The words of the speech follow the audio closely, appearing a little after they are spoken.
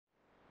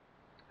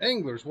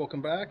Anglers,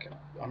 welcome back.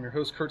 I'm your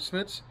host Kurt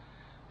Smits.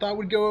 Thought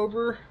we'd go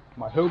over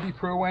my Hobie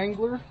Pro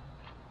Angler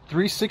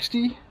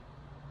 360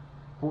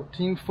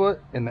 14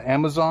 foot in the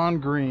Amazon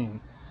green.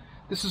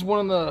 This is one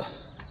of the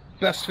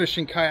best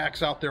fishing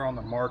kayaks out there on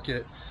the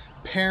market.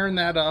 Pairing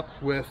that up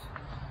with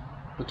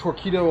the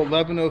Torqeedo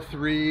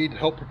 1103 to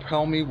help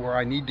propel me where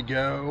I need to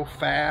go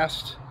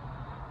fast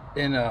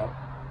in a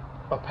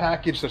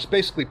package that's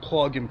basically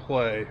plug and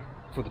play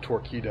for the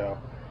Torqeedo.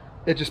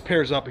 It just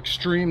pairs up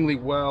extremely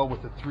well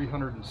with the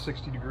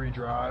 360-degree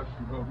drive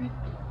from Hobie.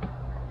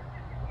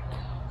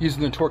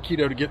 Using the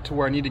Torqeedo to get to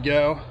where I need to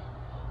go,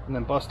 and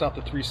then bust out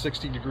the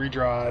 360-degree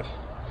drive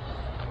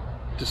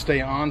to stay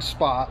on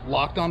spot,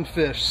 locked on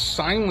fish,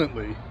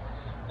 silently,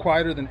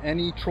 quieter than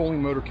any trolling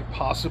motor could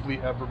possibly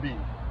ever be.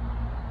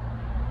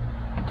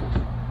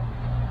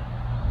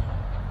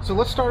 So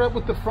let's start up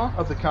with the front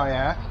of the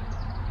kayak,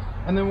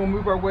 and then we'll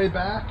move our way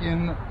back,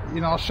 and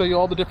I'll show you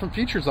all the different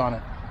features on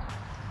it.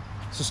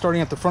 So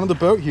starting at the front of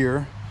the boat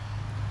here,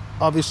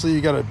 obviously you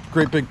got a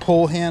great big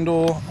pole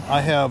handle. I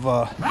have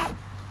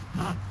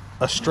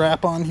a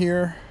strap on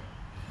here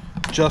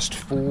just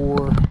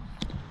for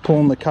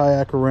pulling the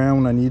kayak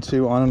around when I need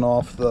to, on and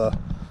off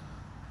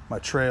my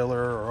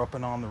trailer or up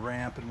and on the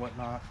ramp and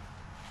whatnot.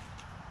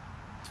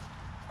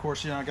 Of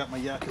course, I got my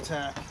Yak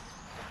Attack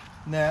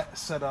net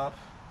set up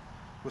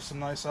with some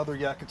nice other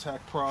Yak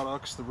Attack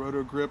products. The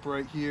roto grip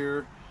right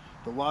here.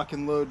 The lock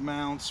and load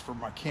mounts for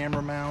my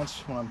camera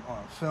mounts when I'm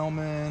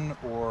filming,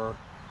 or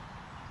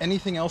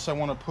anything else I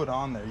want to put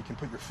on there. You can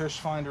put your fish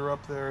finder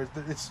up there.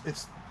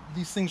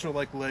 These things are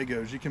like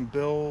Legos. You can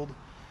build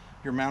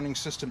your mounting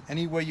system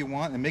any way you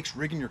want. It makes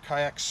rigging your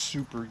kayak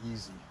super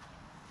easy.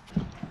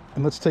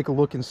 And let's take a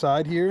look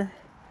inside here.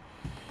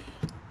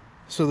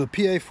 So the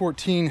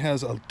PA14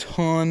 has a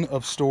ton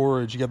of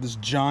storage. You got this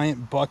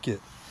giant bucket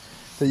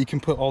that you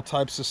can put all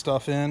types of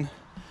stuff in.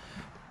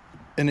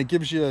 And it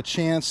gives you a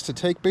chance to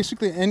take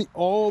basically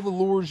all the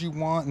lures you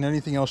want and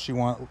anything else you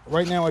want.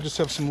 Right now I just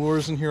have some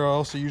lures in here. I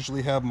also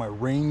usually have my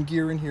rain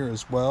gear in here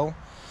as well.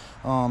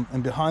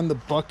 And behind the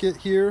bucket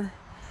here,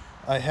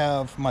 I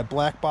have my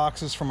black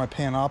boxes for my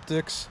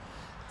Panoptics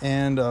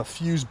and a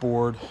fuse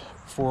board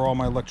for all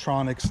my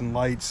electronics and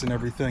lights and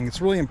everything. It's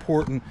really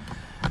important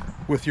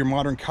with your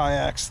modern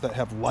kayaks that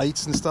have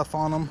lights and stuff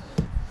on them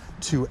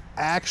to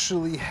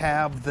actually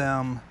have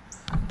them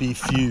be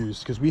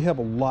fused, because we have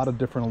a lot of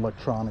different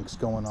electronics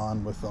going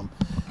on with them.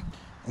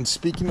 And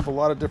speaking of a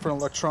lot of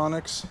different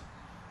electronics,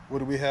 what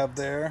do we have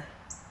there?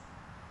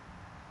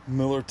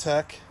 Miller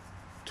Tech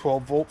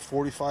 12 volt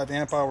 45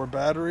 amp hour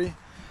battery.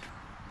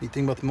 Neat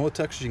thing about the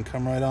Motex is you can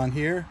come right on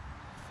here,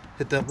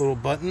 hit that little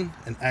button,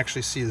 and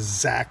actually see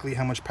exactly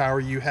how much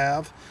power you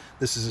have.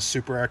 This is a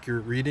super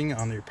accurate reading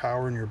on your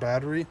power and your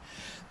battery.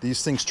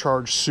 These things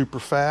charge super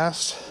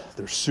fast.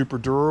 They're super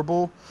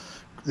durable.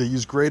 They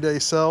use grade A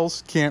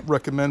cells. Can't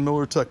recommend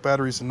Miller Tech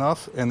batteries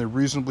enough, and they're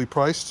reasonably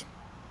priced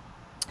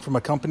from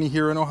a company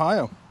here in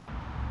Ohio.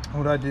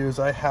 What I do is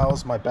I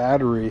house my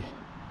battery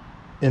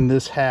in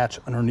this hatch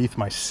underneath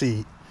my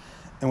seat,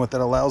 and what that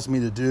allows me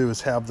to do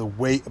is have the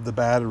weight of the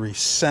battery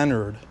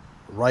centered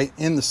right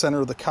in the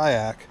center of the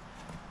kayak,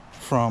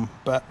 from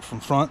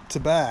front to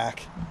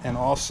back, and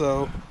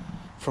also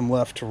from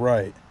left to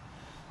right.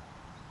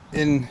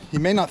 And you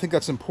may not think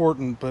that's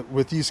important, but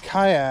with these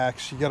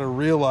kayaks, you got to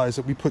realize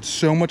that we put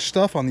so much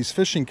stuff on these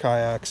fishing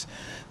kayaks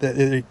that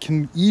it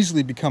can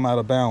easily become out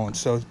of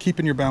balance. So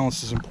keeping your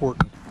balance is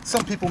important.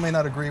 Some people may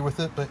not agree with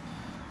it, but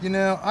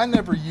I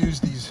never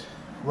used these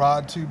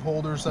rod tube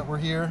holders that were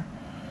here.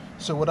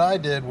 So what I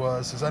did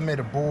was I made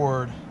a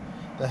board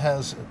that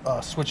has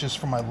switches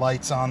for my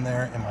lights on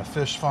there and my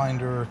fish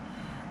finder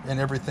and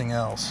everything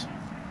else.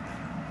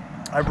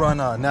 I run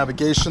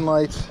navigation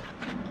lights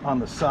on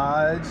the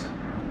sides.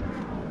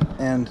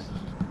 And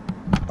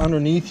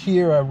underneath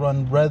here, I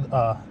run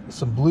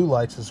some blue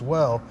lights as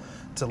well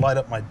to light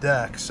up my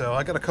deck. So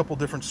I got a couple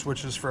different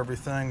switches for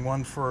everything.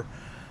 One for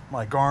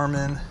my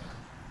Garmin,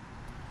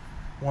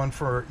 one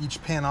for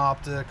each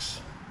Panoptics,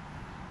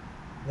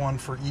 one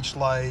for each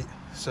light.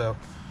 So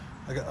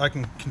I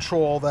can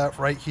control all that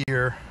right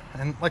here.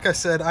 And like I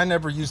said, I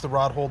never use the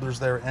rod holders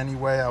there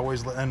anyway. I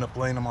always end up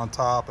laying them on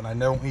top, and I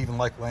don't even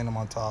like laying them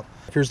on top.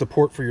 Here's the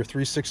port for your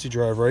 360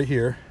 drive right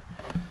here.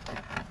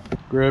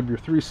 Grab your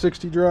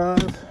 360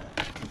 drive,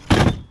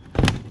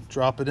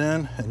 drop it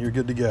in, and you're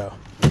good to go.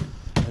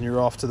 And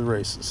you're off to the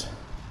races.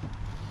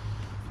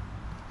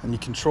 And you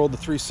control the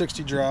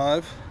 360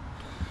 drive.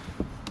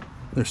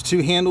 There's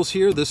two handles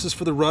here. This is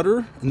for the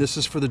rudder, and this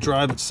is for the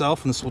drive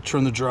itself. And this will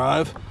turn the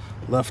drive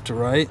left to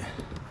right.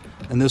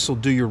 And this will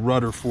do your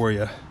rudder for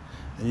you.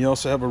 And you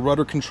also have a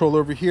rudder control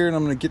over here. And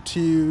I'm going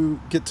to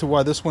get to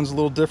why this one's a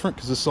little different,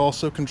 because this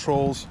also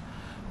controls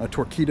a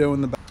Torqeedo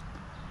in the back.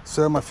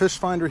 So my fish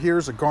finder here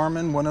is a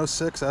Garmin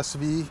 106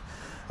 SV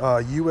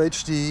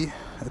UHD.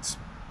 It's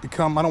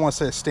become, I don't want to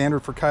say a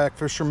standard for kayak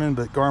fishermen,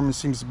 but Garmin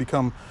seems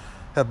to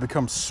have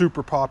become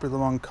super popular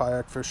among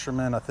kayak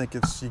fishermen. I think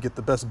you get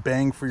the best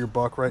bang for your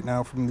buck right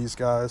now from these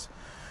guys.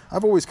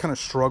 I've always kind of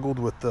struggled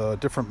with the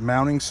different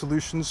mounting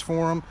solutions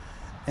for them,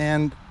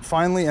 and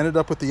finally ended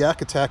up with the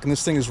Yak Attack, and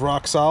this thing is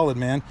rock solid,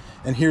 man.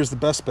 And here's the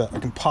best bet. I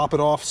can pop it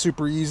off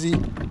super easy,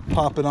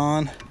 pop it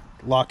on,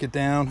 lock it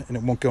down, and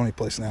it won't go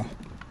anyplace now.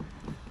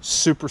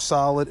 Super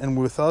solid. And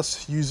with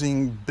us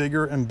using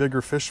bigger and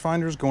bigger fish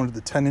finders, going to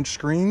the 10-inch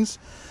screens,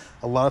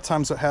 a lot of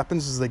times what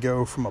happens is they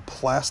go from a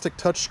plastic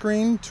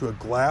touchscreen to a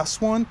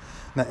glass one,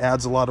 and that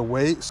adds a lot of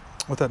weight.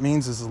 What that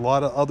means is a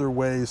lot of other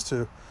ways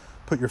to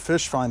put your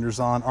fish finders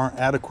on aren't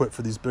adequate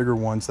for these bigger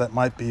ones. That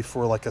might be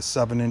for like a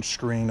 7-inch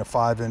screen, a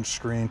 5-inch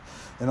screen.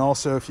 And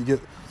also if you get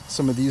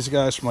some of these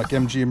guys from like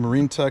MG and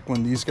Marine Tech,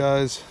 when these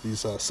guys,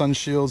 these sun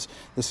shields,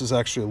 this is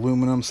actually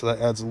aluminum, so that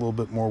adds a little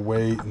bit more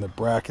weight, and the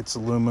bracket's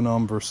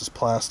aluminum versus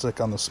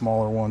plastic on the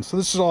smaller ones. So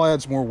this all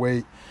adds more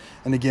weight.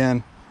 And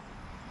again,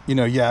 you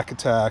know, Yak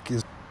Attack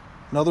is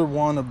another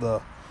one of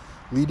the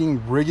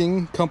leading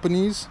rigging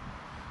companies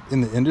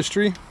in the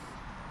industry.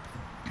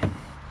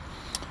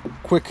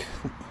 Quick,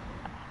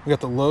 we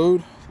got the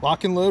load,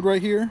 lock and load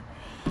right here.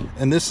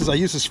 And this is, I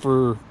use this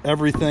for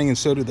everything, and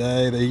so do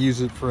they. They use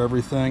it for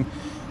everything.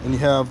 And you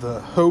have the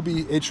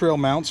Hobie H-rail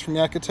mounts from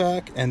Yak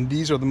Attack, and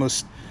these are the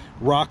most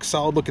rock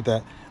solid. Look at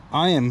that.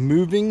 I am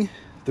moving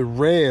the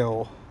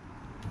rail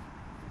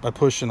by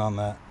pushing on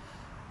that.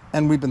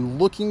 And we've been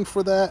looking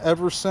for that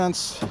ever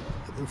since,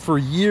 for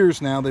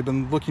years now. They've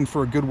been looking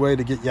for a good way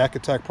to get Yak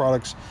Attack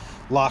products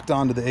locked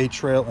onto the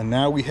H-rail, and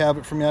now we have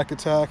it from Yak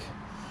Attack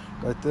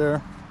right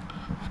there.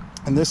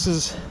 And this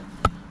is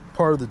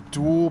part of the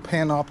dual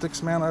pan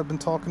optics mount I've been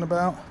talking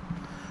about.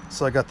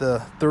 So I got the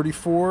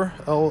 34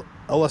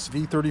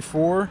 LSV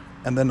 34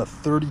 and then a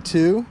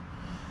 32.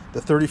 The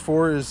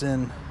 34 is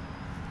in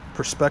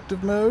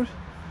perspective mode.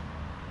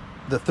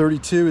 The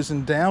 32 is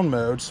in down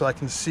mode, so I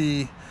can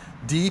see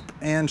deep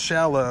and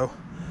shallow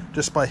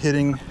just by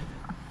hitting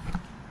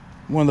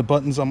one of the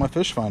buttons on my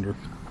fish finder.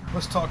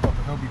 Let's talk about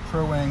the Hobie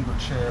Pro angler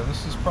chair.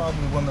 This is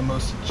probably one of the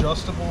most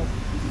adjustable,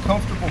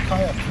 comfortable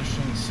kayak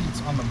fishing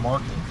seats on the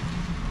market.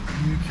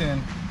 You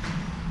can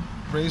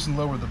raise and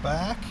lower the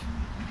back,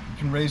 you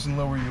can raise and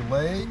lower your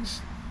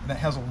legs, and it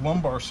has a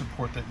lumbar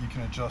support that you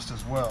can adjust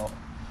as well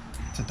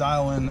to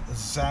dial in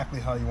exactly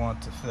how you want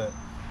it to fit.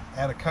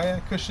 Add a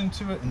kayak cushion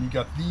to it, and you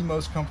got the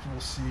most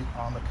comfortable seat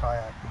on the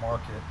kayak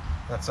market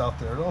that's out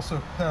there. It also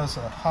has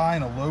a high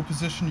and a low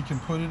position you can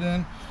put it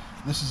in.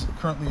 This is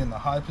currently in the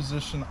high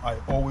position. I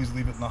always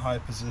leave it in the high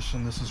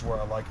position. This is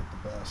where I like it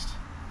the best.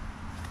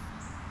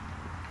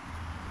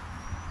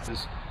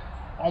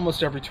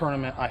 Almost every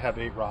tournament I have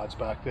 8 rods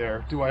back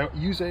there. Do I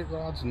use 8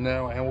 rods?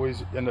 No, I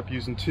always end up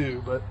using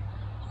 2, but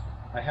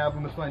I have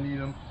them if I need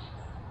them.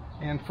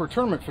 And for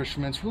tournament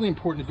fishermen, it's really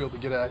important to be able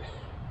to get at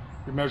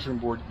your measuring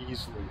board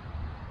easily.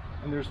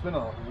 And there's been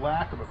a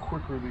lack of a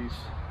quick release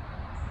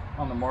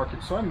on the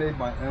market, so I made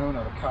my own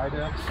out of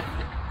Kydex.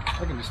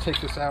 I can just take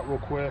this out real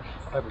quick.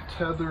 I have a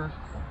tether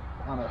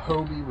on a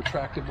Hobie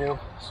retractable,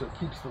 so it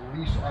keeps the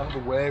leash out of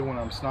the way when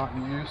I'm not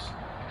in use.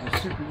 And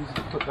it's super easy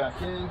to put back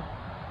in,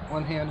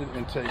 one-handed,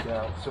 and take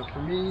out. So for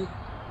me, it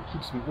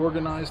keeps me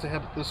organized to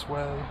have it this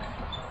way.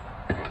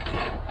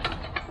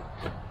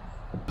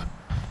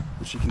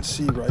 Which you can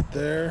see right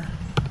there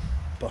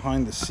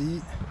behind the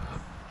seat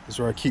is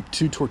where I keep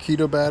 2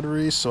 Torqeedo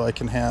batteries, so I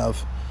can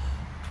have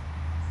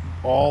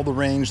all the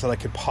range that I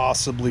could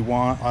possibly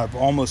want. I've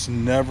almost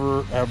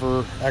never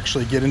ever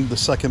actually get into the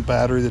second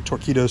battery. The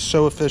Torqeedo is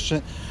so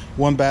efficient.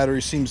 1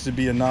 battery seems to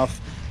be enough.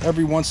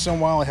 Every once in a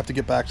while I have to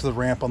get back to the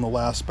ramp on the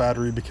last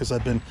battery because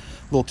I've been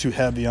a little too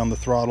heavy on the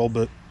throttle,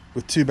 but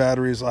with 2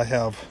 batteries I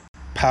have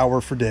power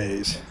for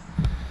days.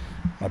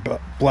 My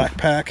Black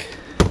Pack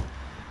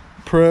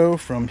Pro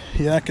from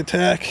Yak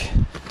Attack,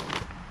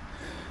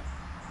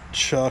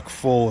 chock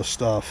full of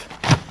stuff,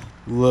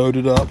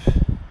 loaded up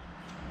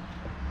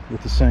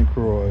with the St.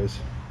 Croix.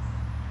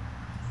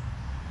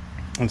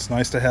 It's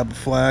nice to have a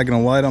flag and a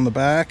light on the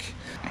back.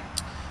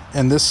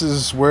 And this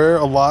is where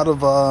a lot of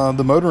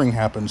the motoring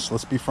happens,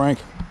 let's be frank.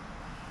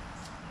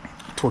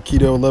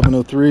 Torqeedo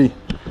 1103,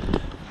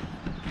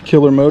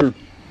 killer motor,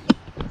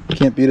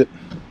 can't beat it.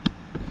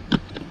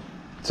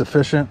 It's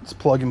efficient, it's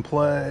plug and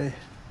play.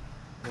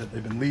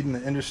 They've been leading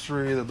the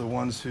industry. They're the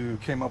ones who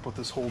came up with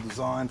this whole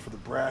design for the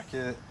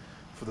bracket,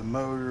 for the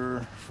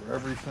motor, for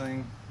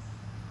everything.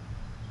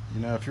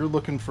 You know, if you're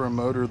looking for a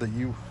motor that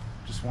you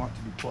just want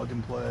to be plug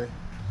and play,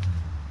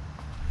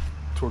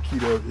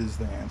 Torqeedo is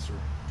the answer.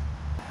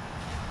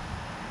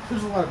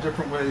 There's a lot of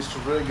different ways to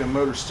rig a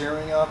motor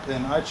steering up,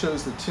 and I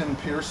chose the Tim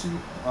Piercy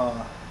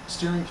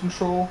steering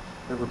control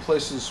that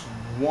replaces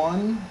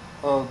one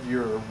of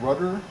your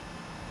rudder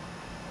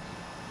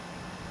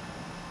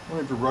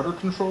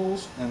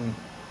controls, and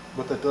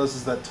what that does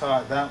is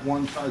that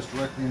one ties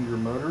directly into your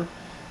motor.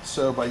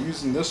 So by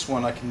using this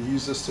one, I can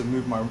use this to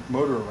move my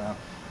motor around.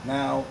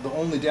 Now, the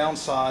only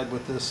downside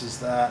with this is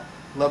that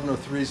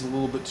 1103 is a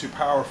little bit too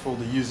powerful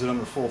to use it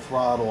under full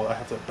throttle. I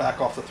have to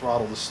back off the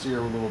throttle to steer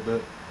a little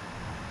bit.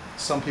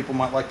 Some people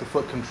might like the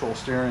foot control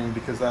steering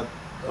because that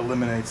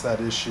eliminates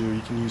that issue.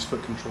 You can use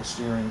foot control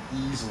steering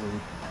easily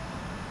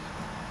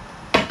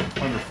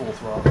under full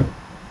throttle.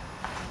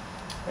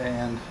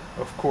 And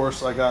of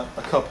course I got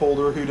a cup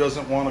holder. Who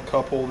doesn't want a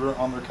cup holder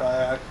on their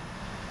kayak?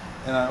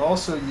 And I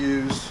also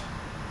used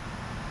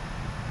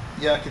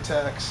Yak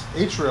Attack's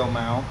H-rail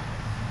mount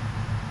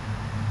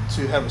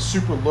to have a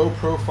super low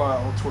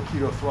profile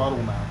Torqeedo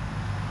throttle mount.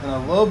 And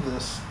I love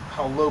this,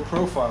 how low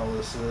profile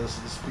this is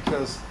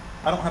because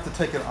I don't have to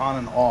take it on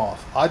and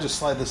off. I just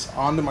slide this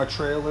onto my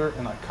trailer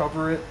and I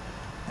cover it,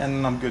 and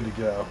then I'm good to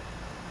go.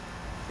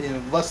 You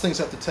know, less things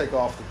have to take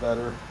off, the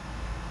better.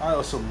 I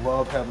also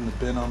love having the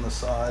bin on the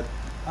side.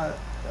 I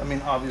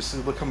mean,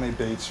 obviously, look how many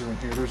baits are in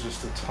here. There's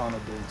just a ton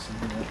of baits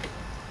in here.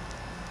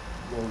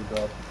 Loaded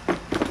up.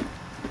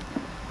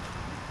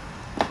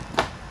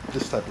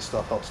 This type of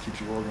stuff helps keep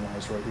you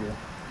organized right here.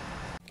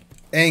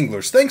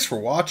 Anglers, thanks for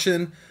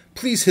watching.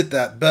 Please hit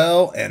that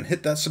bell and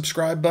hit that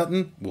subscribe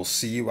button. We'll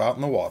see you out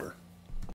in the water.